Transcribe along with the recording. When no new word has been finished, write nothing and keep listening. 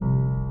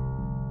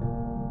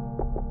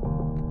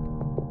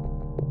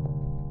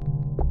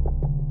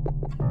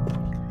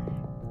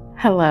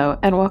Hello,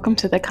 and welcome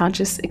to the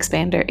Conscious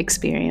Expander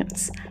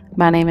Experience.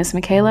 My name is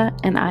Michaela,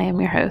 and I am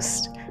your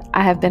host.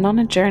 I have been on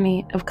a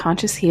journey of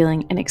conscious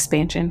healing and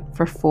expansion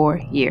for 4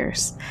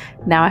 years.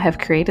 Now I have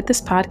created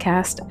this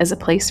podcast as a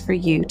place for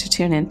you to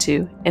tune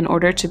into in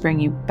order to bring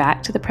you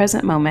back to the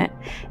present moment,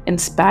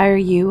 inspire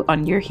you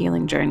on your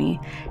healing journey,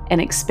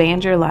 and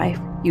expand your life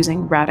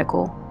using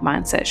radical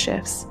mindset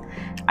shifts.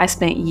 I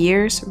spent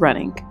years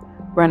running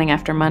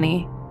after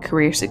money,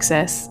 career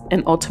success,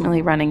 and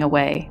ultimately running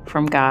away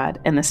from God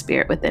and the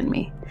spirit within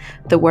me.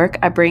 The work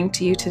I bring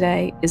to you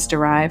today is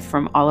derived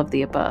from all of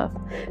the above: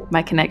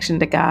 my connection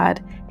to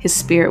God, His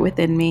spirit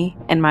within me,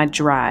 and my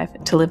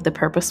drive to live the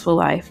purposeful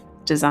life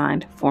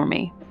designed for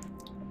me.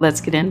 Let's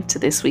get into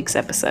this week's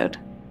episode.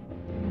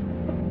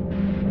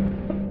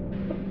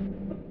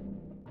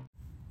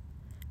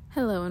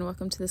 Hello, and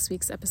welcome to this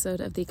week's episode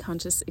of the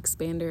Conscious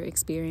Expander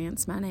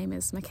Experience. My name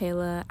is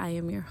Michaela. I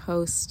am your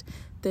host.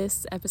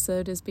 This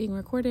episode is being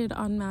recorded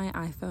on my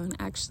iPhone.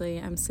 Actually,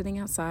 I'm sitting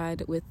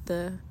outside with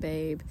the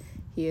babe.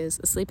 He is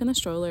asleep in the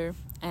stroller,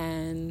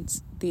 and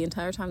the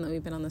entire time that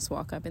we've been on this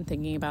walk, I've been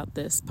thinking about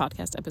this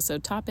podcast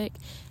episode topic,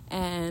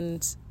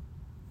 and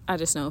I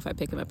just know if I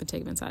pick him up and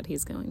take him inside,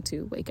 he's going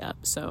to wake up.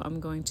 So I'm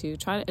going to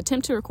try to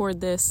attempt to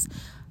record this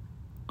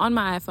on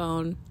my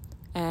iPhone,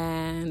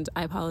 and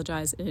I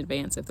apologize in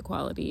advance if the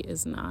quality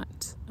is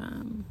not,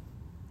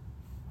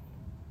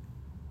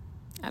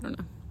 I don't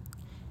know.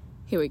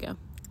 Here we go.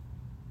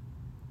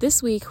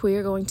 This week, we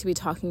are going to be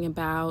talking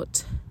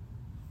about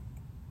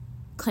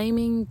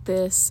claiming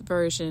this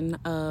version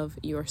of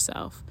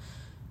yourself.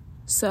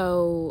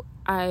 So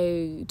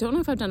I don't know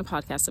if I've done a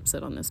podcast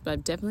episode on this, but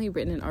I've definitely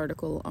written an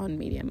article on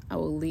Medium. I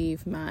will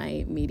leave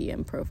my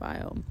Medium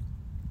profile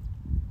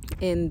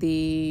in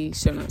the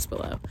show notes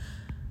below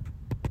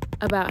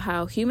about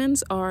how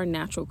humans are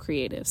natural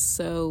creatives.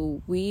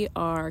 So we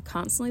are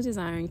constantly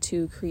desiring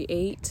to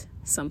create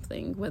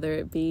something, whether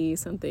it be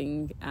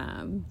something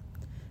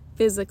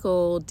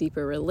physical,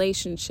 deeper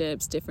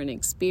relationships, different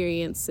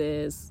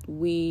experiences.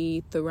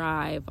 We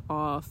thrive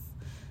off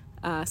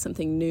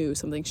something new,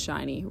 something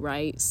shiny,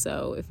 right?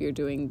 So if you're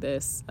doing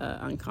this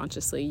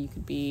unconsciously, you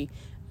could be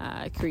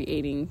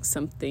creating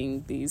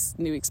something, these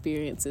new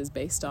experiences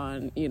based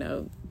on,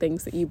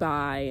 things that you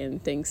buy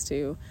and things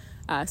to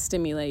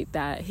stimulate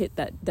that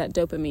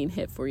dopamine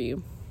hit for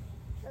you.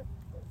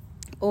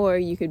 Or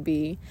you could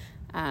be,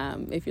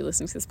 if you're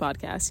listening to this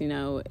podcast,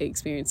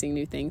 experiencing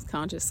new things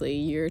consciously.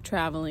 You're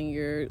traveling,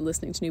 you're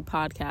listening to new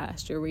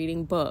podcasts, you're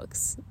reading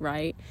books,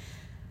 right?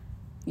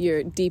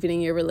 You're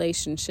deepening your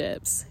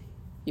relationships.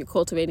 You're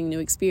cultivating new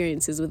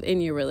experiences within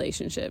your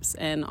relationships.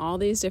 And all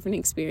these different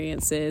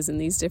experiences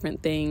and these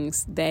different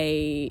things,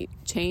 they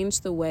change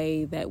the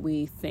way that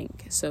we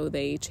think. So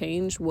they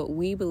change what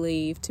we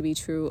believe to be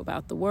true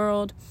about the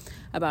world,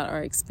 about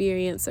our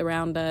experience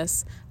around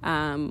us,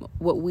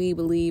 what we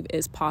believe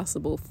is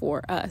possible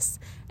for us.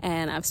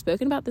 And I've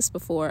spoken about this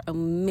before a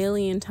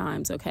million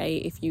times, okay?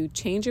 If you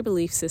change your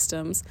belief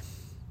systems,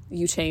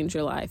 you change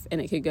your life. And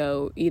it could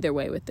go either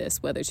way with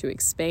this, whether to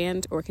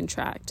expand or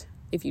contract.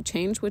 If you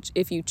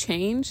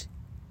change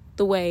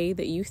the way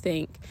that you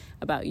think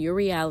about your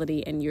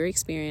reality and your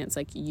experience,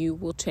 you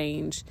will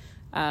change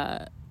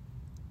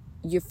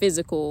your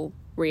physical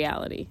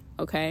reality,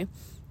 okay?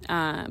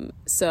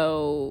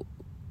 So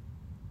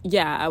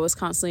yeah, I was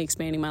constantly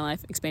expanding my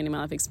life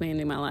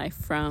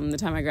from the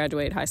time I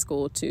graduated high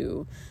school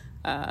to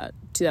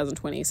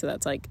 2020. So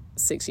that's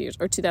 6 years,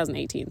 or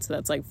 2018. So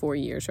that's 4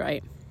 years,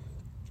 right?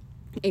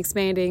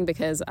 Expanding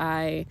because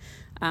I,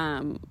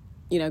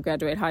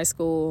 graduated high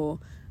school,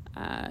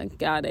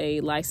 got a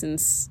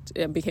license,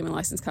 became a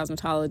licensed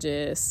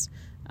cosmetologist,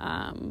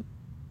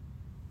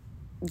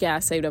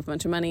 saved up a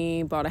bunch of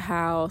money, bought a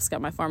house,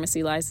 got my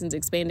pharmacy license,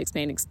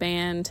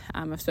 expand.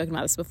 I've spoken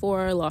about this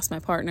before, lost my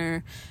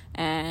partner,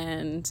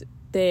 and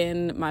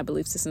then my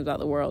belief systems about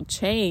the world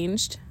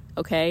changed,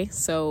 okay?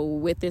 So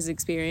with this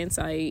experience,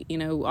 I,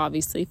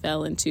 obviously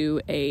fell into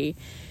a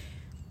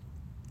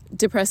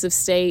depressive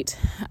state,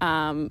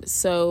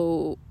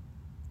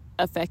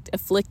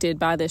 afflicted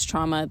by this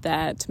trauma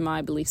that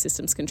my belief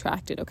systems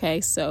contracted,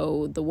 okay?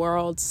 So the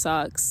world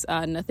sucks.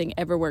 Nothing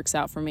ever works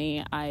out for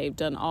me. I've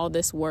done all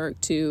this work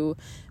to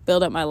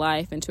build up my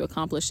life and to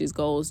accomplish these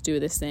goals, do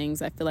these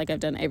things. I feel like I've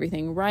done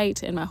everything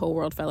right and my whole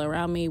world fell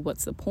around me.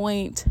 What's the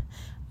point?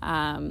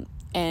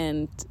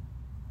 And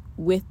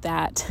with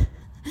that,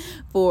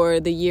 for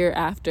the year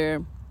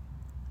after,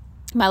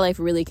 my life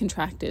really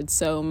contracted.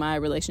 So my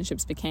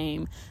relationships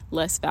became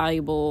less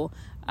valuable.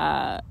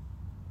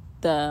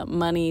 The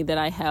money that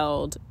I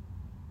held,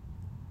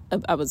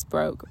 I was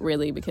broke,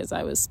 really, because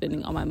I was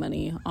spending all my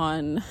money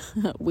on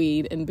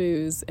weed and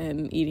booze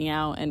and eating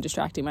out and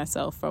distracting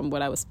myself from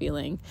what I was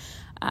feeling.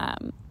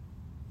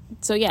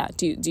 So yeah,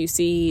 do you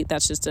see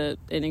that's just an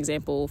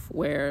example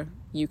where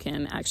you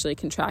can actually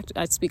contract.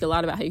 I speak a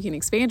lot about how you can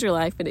expand your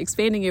life and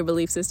expanding your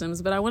belief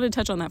systems, but I want to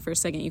touch on that for a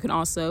second. You can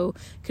also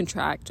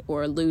contract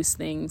or lose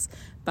things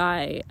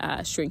by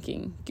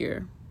shrinking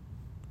your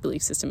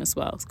belief system as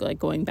well. So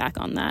going back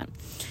on that.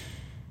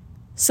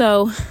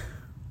 So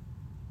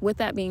with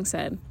that being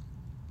said,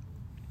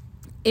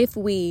 if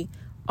we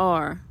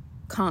are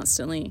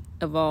constantly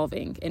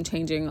evolving and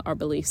changing our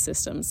belief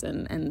systems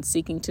and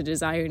seeking to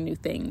desire new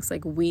things,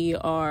 like we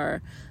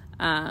are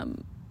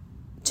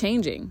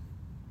changing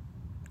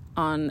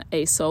on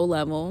a soul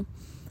level,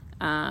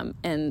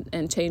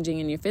 and changing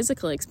in your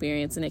physical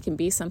experience. And it can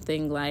be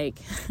something like,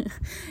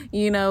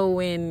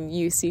 when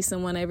you see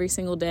someone every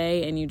single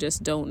day and you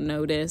just don't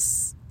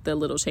notice the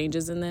little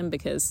changes in them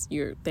because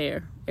you're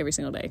there every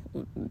single day.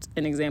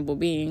 An example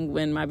being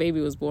when my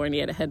baby was born, he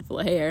had a head full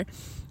of hair,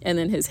 and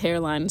then his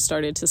hairline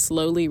started to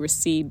slowly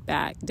recede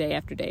back day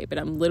after day. But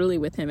I'm literally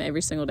with him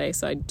every single day,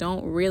 so I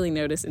don't really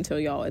notice until,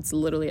 it's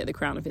literally at the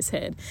crown of his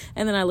head.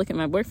 And then I look at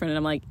my boyfriend and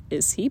I'm like,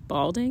 is he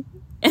balding?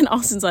 And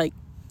Austin's like,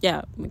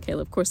 yeah,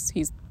 Michaela, of course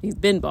he's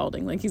been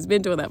balding. Like, he's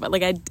been doing that. But,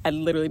 like, I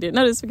literally didn't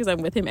notice because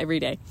I'm with him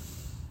every day.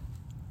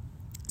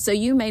 So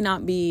you may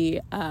not be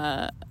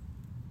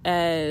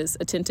as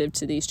attentive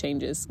to these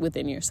changes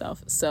within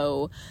yourself.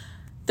 So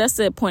that's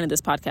the point of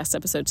this podcast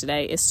episode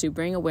today, is to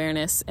bring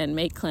awareness and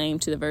make claim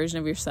to the version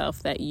of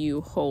yourself that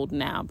you hold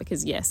now.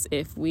 Because, yes,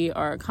 if we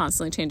are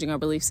constantly changing our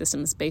belief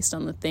systems based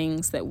on the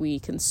things that we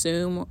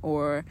consume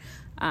or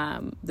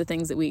the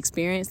things that we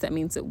experience, that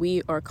means that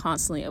we are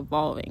constantly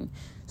evolving.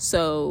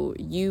 So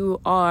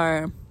you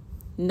are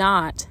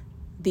not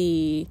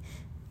the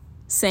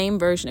same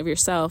version of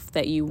yourself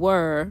that you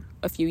were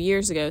a few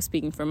years ago,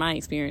 speaking from my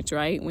experience,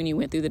 right? When you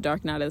went through the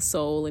dark night of the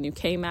soul and you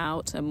came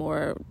out a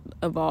more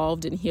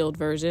evolved and healed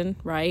version,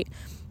 right?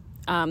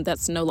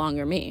 That's no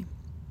longer me.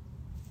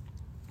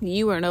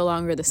 You are no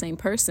longer the same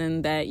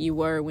person that you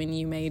were when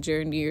you made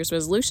your New Year's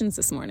resolutions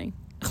this morning,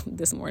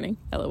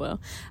 LOL.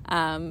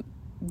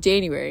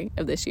 January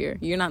of this year.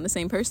 You're not the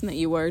same person that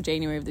you were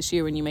January of this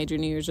year when you made your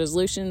New Year's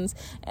resolutions,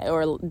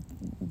 or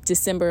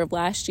December of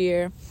last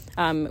year.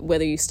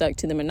 Whether you stuck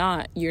to them or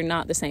not, you're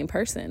not the same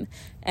person.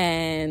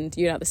 And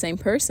you're not the same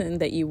person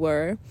that you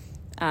were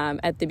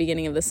at the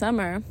beginning of the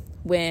summer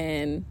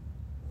when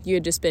you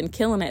had just been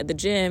killing it at the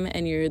gym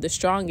and you're the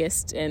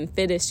strongest and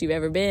fittest you've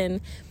ever been.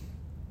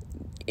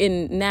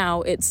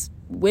 Now it's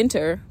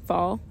winter,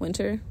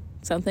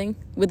 something.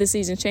 With the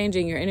season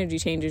changing, your energy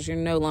changes, you're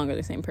no longer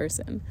the same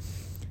person.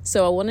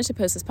 So I wanted to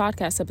post this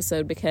podcast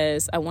episode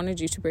because I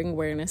wanted you to bring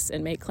awareness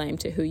and make claim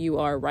to who you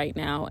are right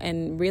now,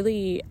 and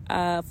really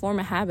form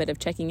a habit of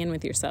checking in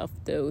with yourself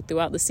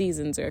throughout the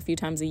seasons, or a few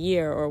times a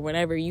year, or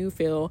whenever you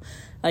feel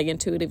like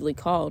intuitively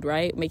called,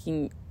 right?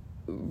 Making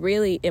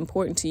really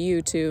important to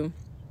you to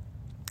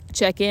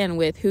check in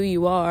with who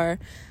you are,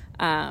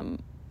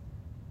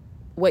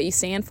 what you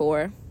stand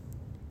for,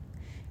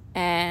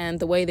 and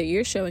the way that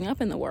you're showing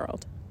up in the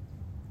world.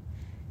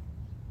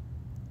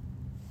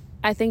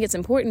 I think it's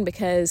important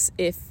because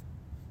if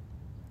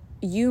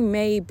you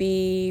may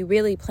be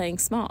really playing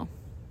small.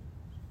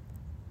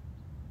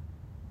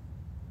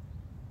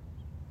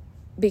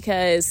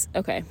 Because,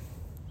 okay,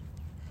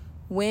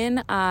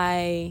 when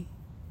I'm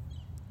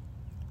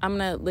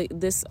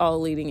this all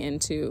leading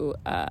into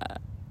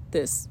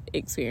this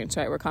experience,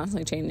 right? We're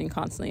constantly changing,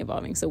 constantly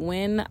evolving. So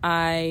in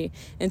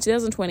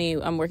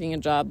 2020, I'm working a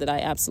job that I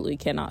absolutely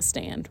cannot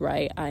stand,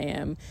 right? I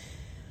am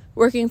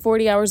working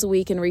 40 hours a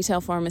week in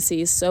retail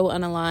pharmacies, so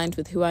unaligned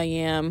with who I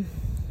am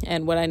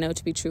and what I know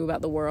to be true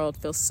about the world,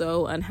 feel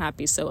so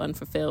unhappy, so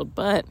unfulfilled.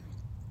 But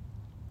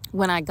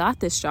when I got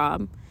this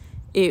job,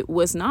 it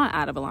was not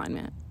out of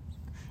alignment.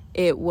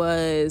 It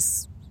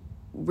was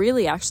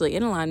really actually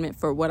in alignment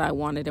for what I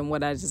wanted and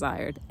what I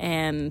desired.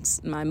 And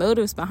my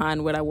motives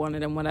behind what I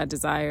wanted and what I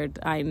desired,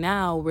 I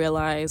now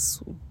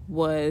realize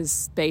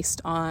was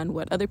based on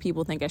what other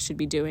people think I should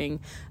be doing,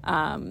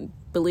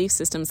 belief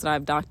systems that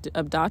I've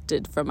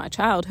adopted from my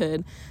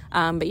childhood.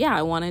 But yeah,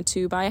 I wanted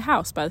to buy a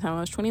house by the time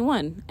I was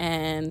 21,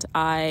 and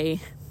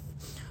I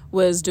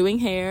was doing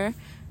hair,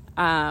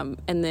 and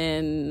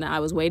then I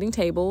was waiting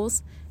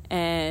tables,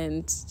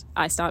 and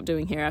I stopped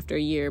doing hair after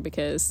a year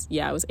because,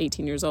 I was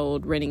 18 years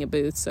old, renting a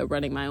booth, so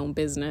running my own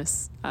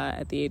business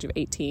at the age of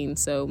 18,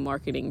 so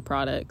marketing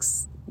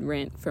products,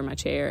 rent for my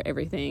chair,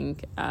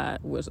 everything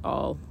was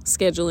all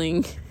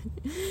scheduling.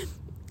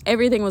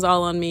 Everything was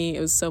all on me. It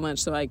was so much,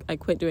 so I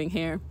quit doing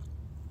hair.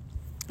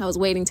 I was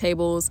waiting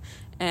tables,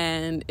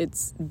 and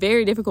it's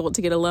very difficult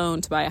to get a loan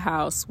to buy a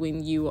house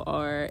when you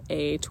are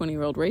a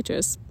 20-year-old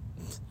waitress.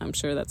 I'm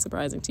sure that's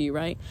surprising to you,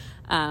 right?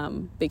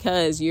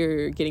 Because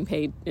you're getting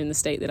paid in the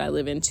state that I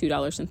live in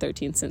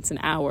 $2.13 an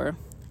hour.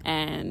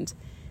 And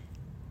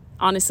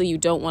honestly, you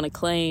don't want to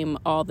claim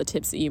all the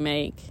tips that you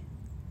make.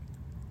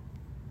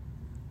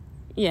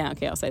 Yeah,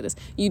 okay, I'll say this.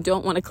 You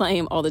don't want to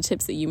claim all the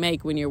tips that you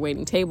make when you're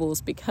waiting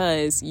tables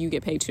because you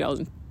get paid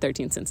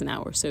 $2.13 an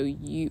hour. So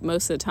you,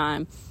 most of the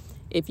time,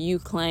 if you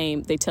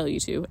claim, they tell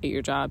you to at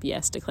your job,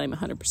 yes, to claim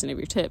 100% of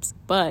your tips.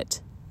 But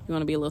you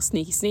want to be a little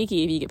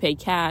sneaky. If you get paid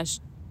cash,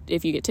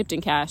 if you get tipped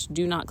in cash,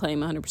 do not claim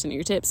 100% of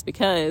your tips,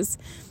 because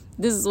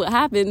this is what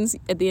happens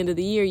at the end of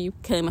the year. You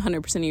claim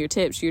 100% of your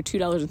tips. Your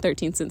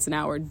 $2.13 an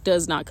hour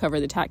does not cover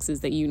the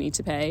taxes that you need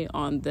to pay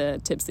on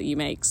the tips that you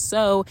make.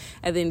 So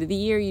at the end of the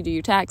year, you do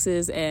your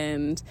taxes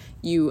and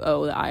you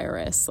owe the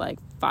IRS like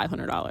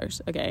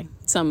 $500. Okay,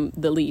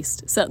 the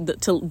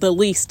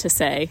least to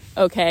say.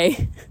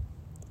 Okay.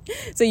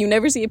 So you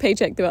never see a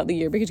paycheck throughout the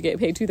year because you get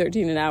paid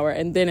 $2.13 an hour,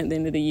 and then at the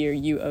end of the year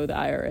you owe the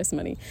IRS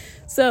money.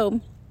 So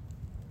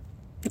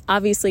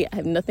obviously I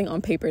have nothing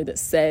on paper that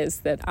says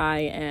that I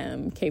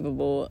am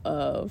capable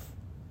of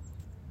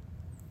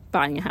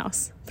buying a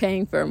house,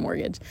 paying for a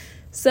mortgage.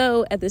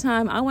 So at the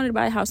time, I wanted to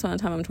buy a house by the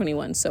time I'm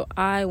 21. So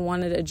I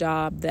wanted a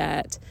job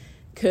that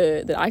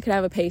I could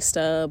have a pay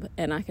stub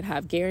and I could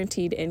have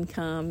guaranteed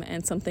income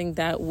and something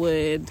that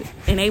would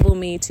enable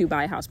me to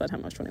buy a house by the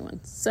time I was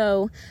 21.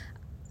 So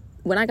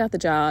when I got the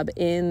job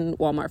in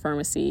Walmart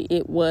Pharmacy,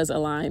 it was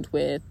aligned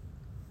with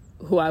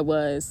who I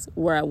was,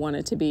 where I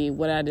wanted to be,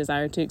 what I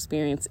desired to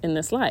experience in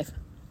this life.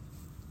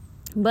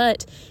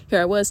 But here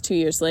I was 2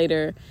 years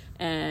later,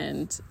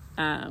 and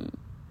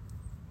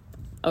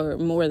or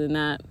more than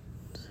that,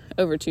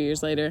 over 2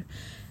 years later,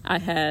 I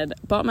had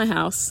bought my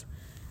house.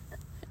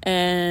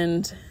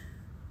 And,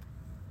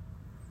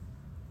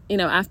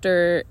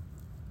 after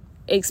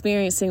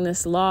experiencing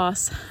this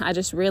loss, I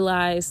just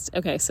realized,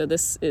 okay, so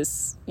this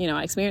is,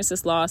 I experienced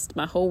this loss.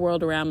 My whole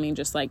world around me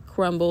just like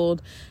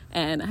crumbled,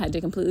 and I had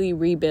to completely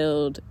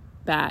rebuild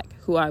back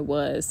who I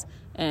was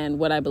and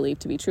what I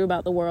believed to be true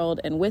about the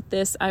world. And with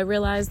this, I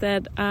realized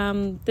that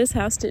this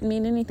house didn't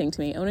mean anything to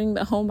me. Owning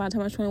a home by the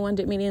time I was 21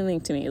 didn't mean anything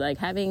to me. Like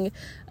having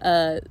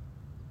a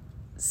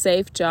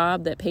safe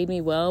job that paid me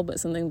well, but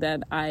something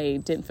that I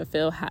didn't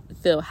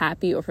feel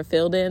happy or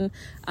fulfilled in.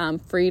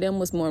 Freedom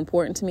was more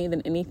important to me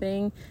than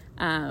anything.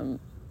 And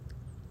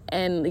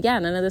yeah,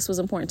 none of this was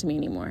important to me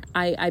anymore.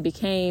 I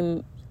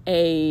became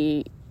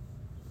a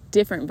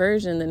different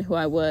version than who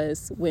I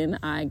was when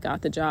I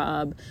got the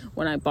job,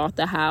 when I bought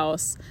the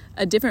house,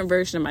 a different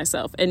version of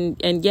myself.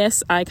 And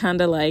yes, I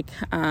kind of like,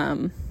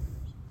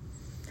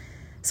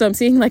 so I'm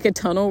seeing like a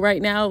tunnel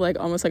right now, like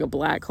almost like a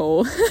black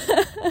hole.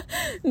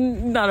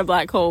 Not a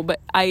black hole, but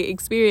I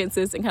experienced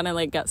this and kind of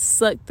like got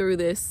sucked through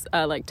this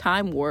like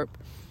time warp,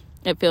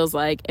 it feels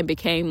like, and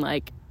became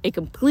like a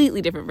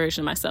completely different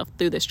version of myself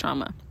through this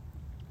trauma.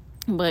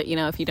 But,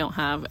 if you don't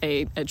have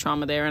a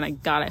trauma there, and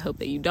I hope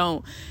that you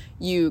don't,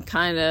 you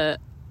kind of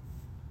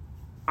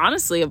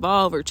honestly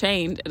evolve or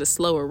change at a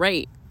slower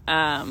rate.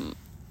 And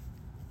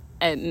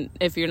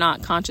if you're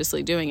not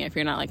consciously doing it, if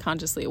you're not like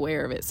consciously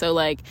aware of it. So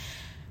like,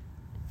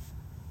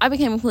 I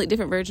became a completely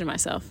different version of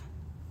myself.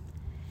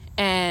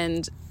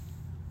 And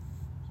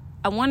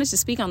I wanted to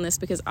speak on this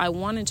because I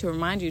wanted to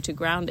remind you to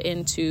ground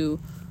into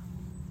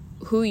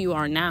who you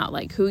are now,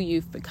 like who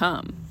you've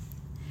become.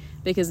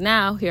 Because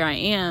now here I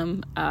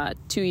am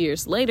 2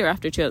 years later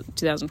after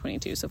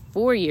 2022. So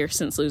 4 years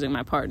since losing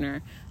my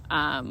partner,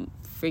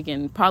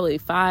 probably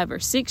 5 or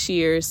 6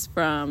 years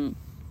from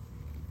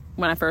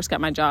when I first got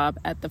my job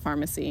at the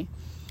pharmacy.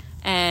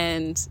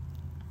 And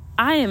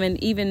I am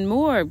an even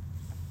more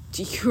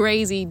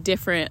crazy,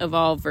 different,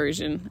 evolved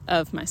version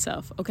of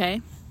myself,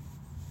 okay?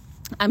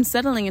 I'm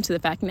settling into the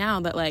fact now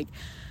that, like,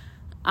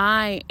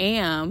 I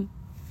am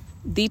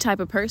the type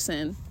of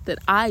person that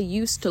I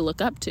used to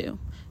look up to.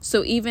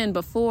 So even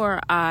before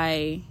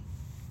I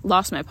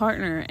lost my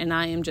partner and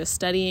I am just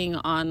studying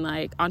on,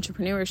 like,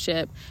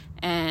 entrepreneurship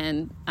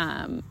and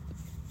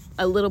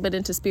a little bit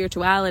into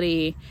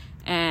spirituality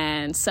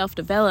and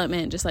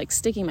self-development, just, like,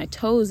 sticking my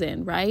toes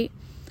in, right?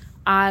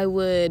 I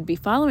would be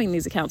following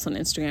these accounts on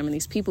Instagram and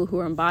these people who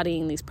are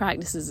embodying these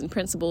practices and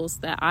principles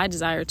that I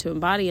desire to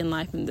embody in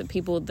life, and the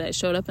people that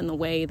showed up in the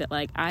way that,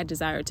 like, I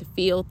desire to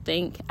feel,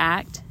 think,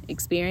 act,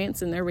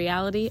 experience in their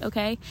reality,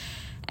 okay?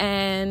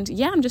 And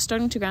yeah, I'm just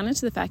starting to ground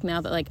into the fact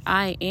now that, like,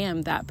 I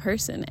am that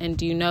person. And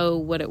do you know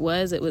what it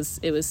was? It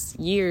was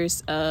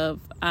years of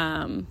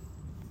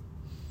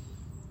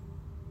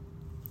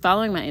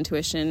following my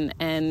intuition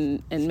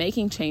and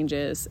making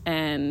changes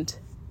and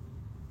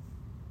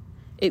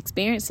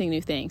experiencing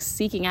new things,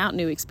 seeking out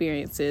new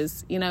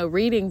experiences,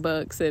 reading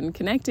books and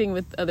connecting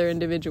with other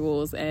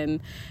individuals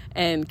and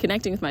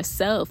connecting with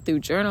myself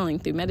through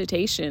journaling, through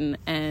meditation,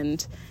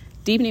 and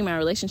deepening my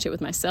relationship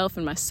with myself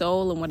and my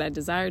soul and what I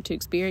desire to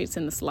experience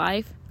in this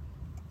life.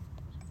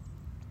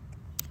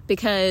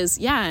 Because,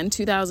 yeah, in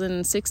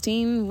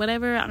 2016,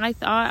 whatever, I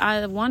thought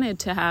I wanted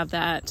to have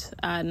that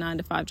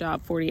 9-to-5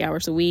 job, 40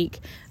 hours a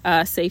week,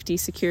 safety,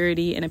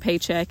 security, and a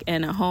paycheck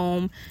and a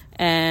home.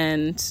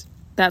 And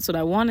that's what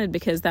I wanted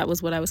because that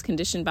was what I was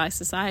conditioned by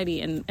society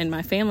and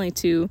my family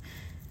to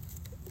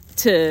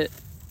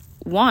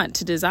want,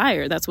 to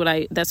desire. That's what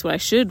I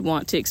should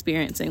want to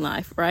experience in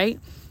life, right?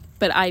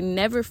 But I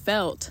never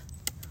felt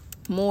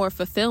more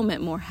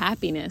fulfillment, more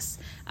happiness,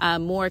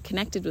 more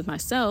connected with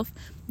myself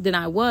than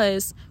I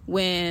was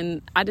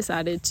when I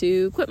decided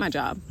to quit my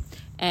job.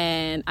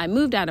 And I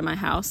moved out of my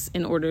house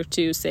in order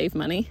to save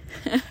money.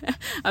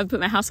 I put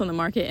my house on the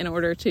market in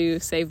order to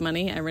save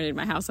money. I rented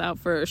my house out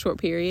for a short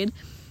period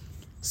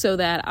so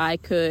that I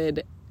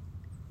could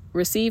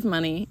receive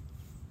money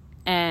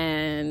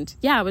And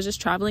yeah, I was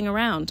just traveling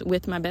around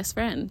with my best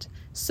friend.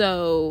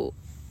 So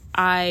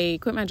I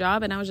quit my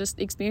job and I was just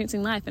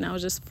experiencing life, and I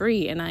was just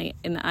free. And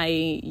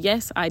I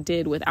yes, I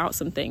did without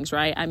some things,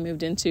 right? I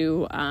moved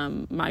into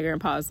my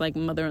grandpa's like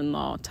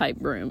mother-in-law type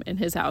room in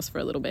his house for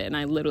a little bit. And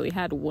I literally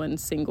had one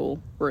single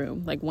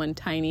room, like one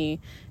tiny,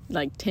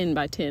 like 10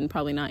 by 10,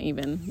 probably not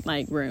even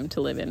like room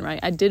to live in, right?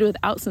 I did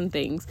without some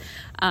things.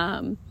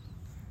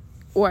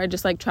 Or I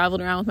just like traveled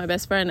around with my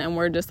best friend and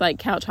we're just like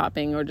couch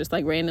hopping or just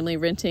like randomly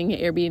renting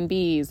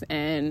Airbnbs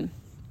and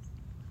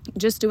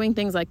just doing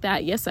things like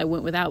that. Yes, I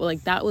went without, but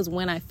like that was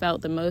when I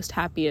felt the most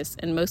happiest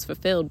and most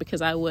fulfilled,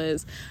 because I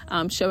was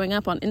showing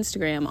up on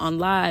Instagram, on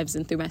lives,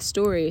 and through my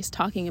stories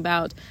talking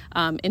about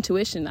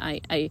intuition.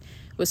 I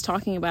was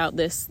talking about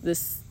this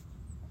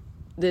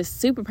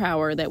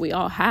superpower that we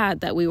all had,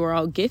 that we were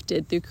all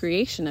gifted through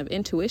creation of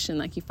intuition.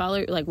 Like you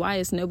follow, like why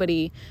is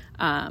nobody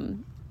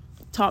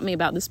taught me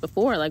about this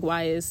before? Like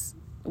why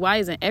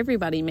isn't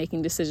everybody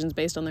making decisions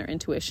based on their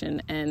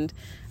intuition and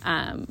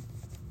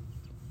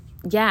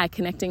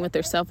connecting with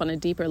their self on a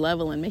deeper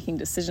level and making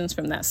decisions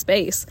from that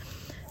space?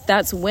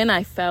 That's when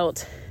I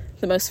felt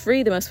the most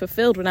free, the most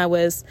fulfilled, when I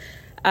was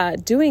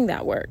doing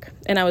that work.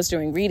 And I was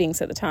doing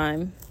readings at the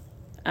time,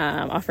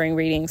 offering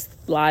readings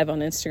live on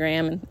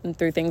Instagram and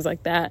through things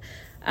like that.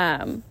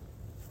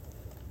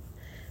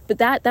 But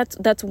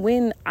that's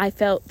when I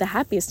felt the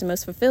happiest and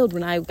most fulfilled,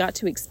 when I got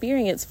to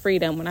experience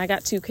freedom, when I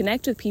got to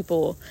connect with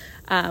people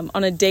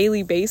on a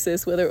daily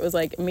basis, whether it was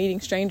like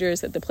meeting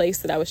strangers at the place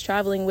that I was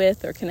traveling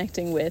with, or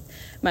connecting with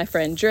my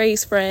friend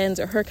Dre's friends,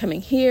 or her coming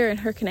here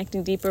and her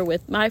connecting deeper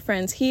with my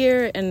friends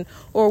here,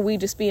 or we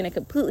just be in a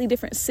completely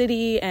different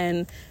city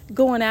and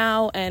going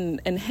out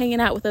and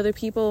hanging out with other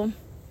people.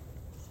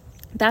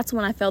 That's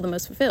when I felt the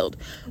most fulfilled,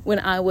 when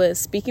I was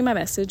speaking my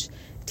message,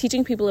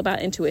 teaching people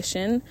about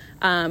intuition,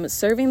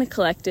 serving the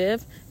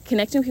collective,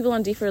 connecting people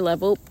on a deeper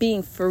level,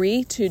 being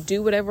free to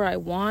do whatever I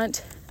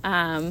want.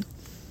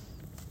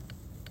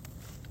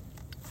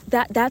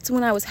 That's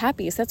when I was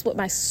happiest. That's what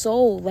my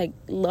soul like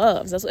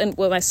loves. That's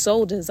what my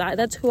soul desires.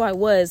 That's who I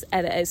was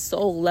at a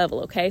soul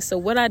level. Okay. So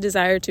what I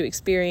desire to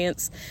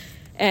experience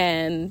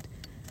and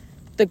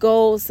the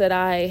goals that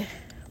I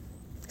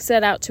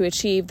set out to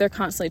achieve, they're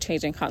constantly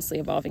changing, constantly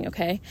evolving.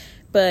 Okay.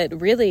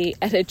 But really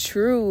at a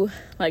true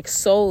like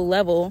soul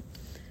level,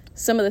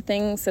 some of the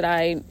things that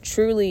I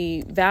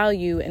truly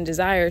value and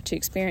desire to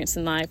experience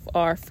in life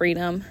are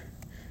freedom,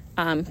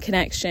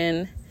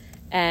 connection,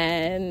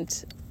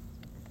 and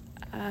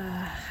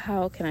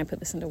how can I put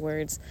this into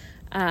words?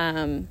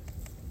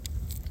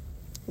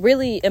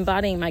 Really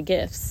embodying my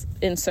gifts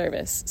in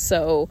service.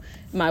 So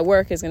my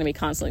work is going to be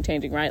constantly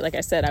changing, right? Like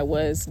I said, I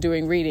was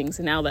doing readings,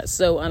 and now that's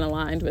so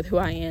unaligned with who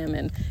I am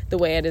and the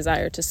way I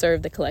desire to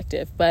serve the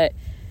collective. But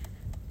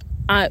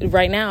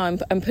right now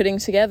I'm putting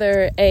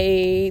together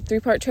a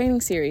 3-part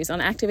training series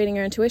on activating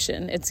your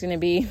intuition. It's going to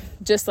be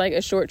just like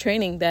a short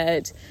training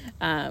that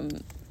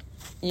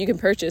you can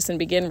purchase and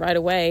begin right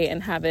away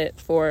and have it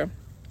for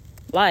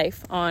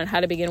life, on how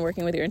to begin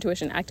working with your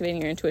intuition,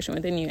 activating your intuition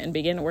within you, and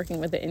begin working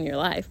with it in your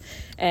life.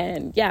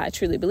 And yeah, I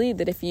truly believe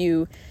that if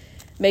you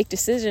make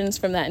decisions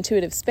from that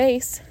intuitive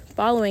space,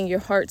 following your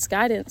heart's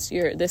guidance,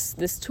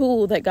 this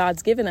tool that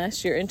God's given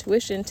us, your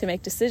intuition, to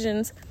make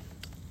decisions,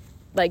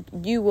 like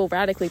you will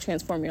radically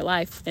transform your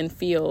life and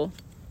feel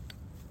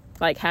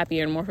like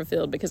happier and more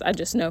fulfilled, because I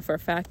just know for a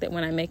fact that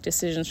when I make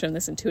decisions from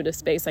this intuitive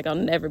space, like I'll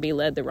never be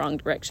led the wrong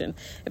direction.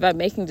 If I'm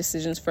making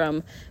decisions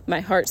from my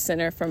heart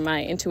center, from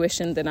my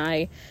intuition, then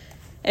I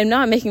am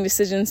not making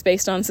decisions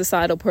based on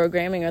societal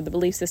programming or the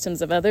belief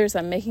systems of others.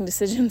 I'm making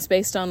decisions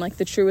based on like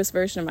the truest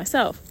version of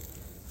myself.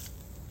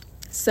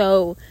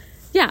 So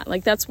yeah,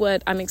 like that's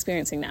what I'm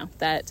experiencing now,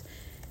 that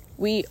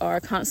we are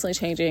constantly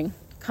changing,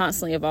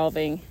 constantly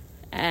evolving,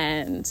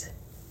 and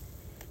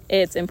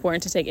it's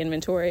important to take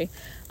inventory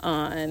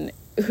on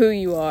who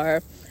you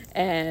are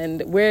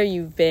and where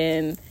you've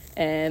been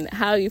and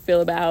how you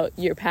feel about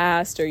your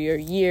past or your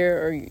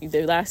year or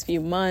the last few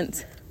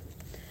months.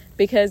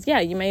 Because yeah,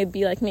 you may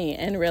be like me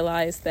and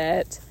realize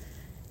that,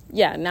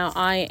 yeah, now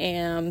I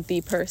am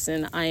the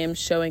person. I am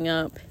showing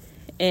up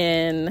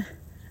in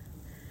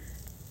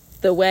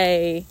the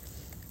way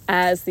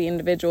as the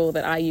individual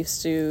that I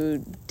used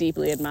to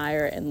deeply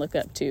admire and look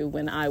up to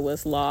when I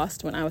was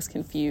lost, when I was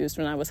confused,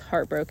 when I was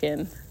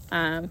heartbroken.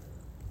 I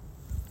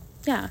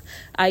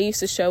used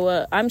to show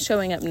up. I'm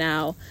showing up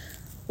now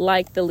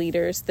like the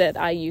leaders that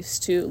I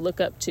used to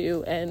look up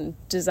to and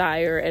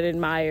desire and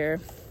admire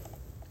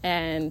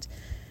and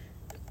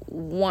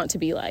want to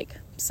be like.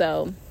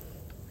 So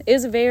it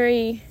was a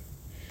very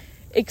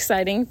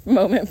exciting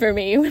moment for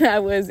me when I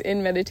was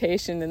in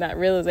meditation and that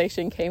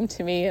realization came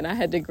to me, and I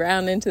had to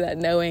ground into that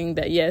knowing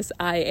that yes,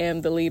 I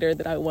am the leader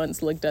that I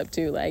once looked up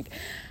to. Like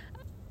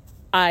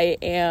I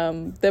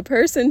am the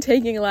person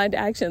taking aligned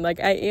action. Like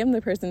I am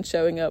the person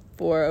showing up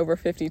for over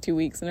 52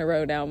 weeks in a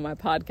row now on my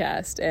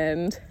podcast.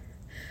 And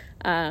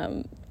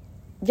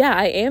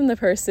I am the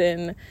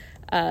person.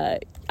 I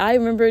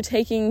remember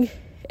taking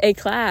a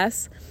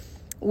class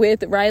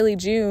with Riley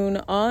June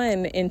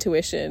on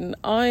intuition,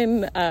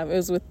 on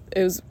it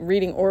was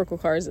reading oracle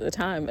cards at the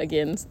time.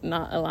 Again,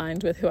 not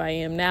aligned with who I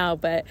am now,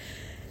 but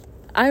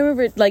I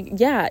remember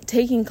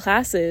taking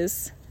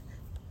classes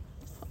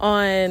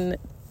on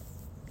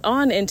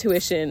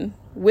intuition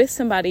with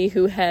somebody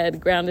who had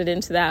grounded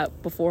into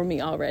that before me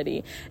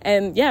already,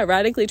 and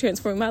radically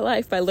transforming my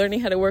life by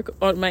learning how to work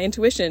on my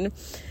intuition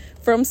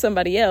from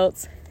somebody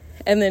else,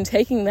 and then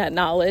taking that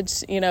knowledge,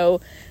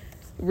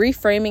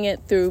 reframing it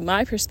through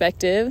my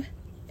perspective.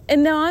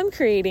 And now I'm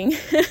creating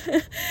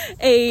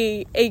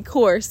a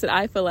course that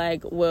I feel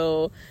like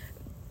will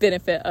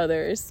benefit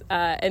others,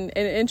 and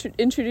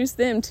introduce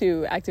them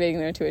to activating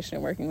their intuition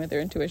and working with their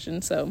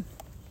intuition. So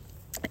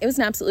it was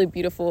an absolutely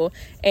beautiful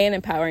and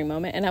empowering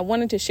moment, and I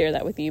wanted to share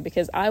that with you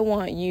because I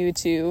want you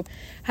to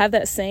have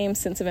that same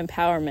sense of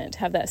empowerment,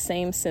 have that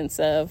same sense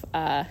of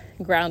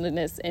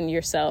groundedness in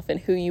yourself and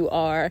who you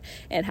are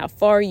and how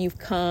far you've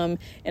come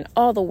and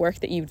all the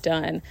work that you've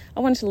done. I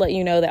wanted to let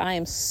you know that I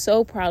am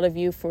so proud of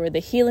you for the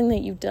healing that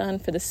you've done,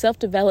 for the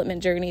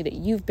self-development journey that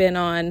you've been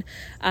on,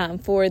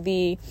 for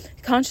the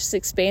conscious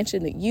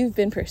expansion that you've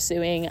been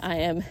pursuing. I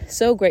am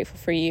so grateful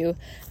for you.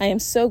 I am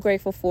so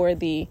grateful for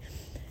the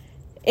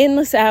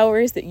endless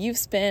hours that you've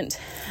spent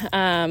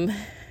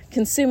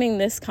consuming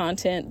this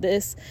content,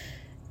 this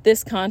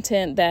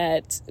content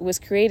that was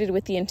created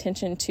with the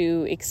intention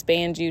to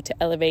expand you, to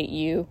elevate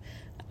you.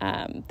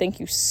 Thank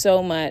you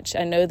so much.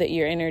 I know that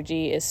your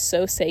energy is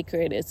so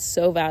sacred. It's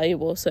so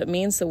valuable. So it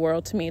means the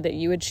world to me that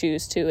you would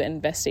choose to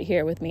invest it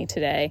here with me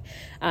today.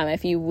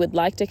 If you would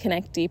like to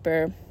connect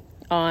deeper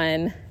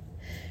on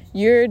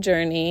your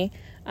journey,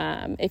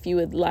 if you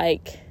would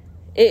like,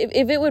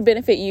 if it would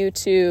benefit you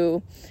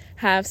to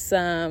have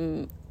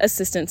some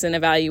assistance in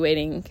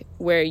evaluating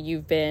where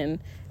you've been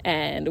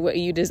and what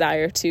you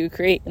desire to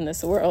create in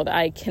this world,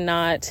 I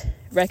cannot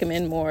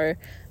recommend more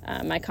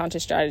my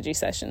conscious strategy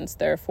sessions.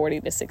 There are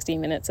 40 to 60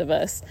 minutes of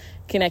us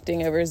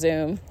connecting over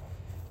Zoom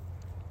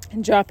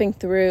and dropping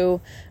through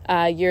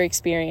your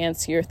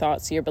experience, your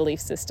thoughts, your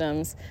belief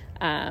systems,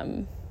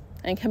 and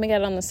coming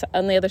out on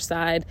the other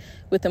side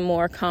with a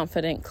more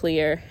confident,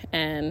 clear,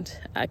 and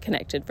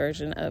connected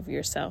version of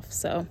yourself.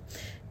 So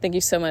thank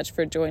you so much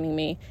for joining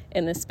me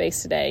in this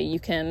space today.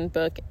 You can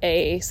book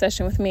a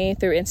session with me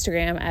through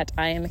Instagram at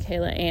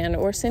IamMichaelaAnn,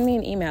 or send me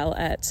an email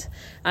at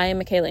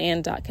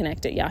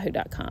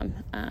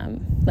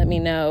IamMichaelaAnn.connect@yahoo.com. Let me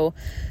know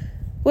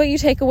what you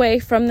take away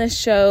from this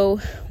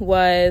show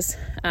was,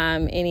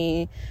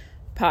 any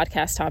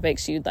podcast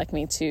topics you'd like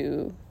me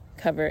to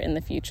cover in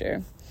the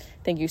future.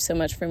 Thank you so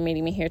much for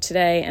meeting me here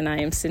today, and I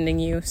am sending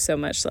you so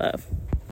much love.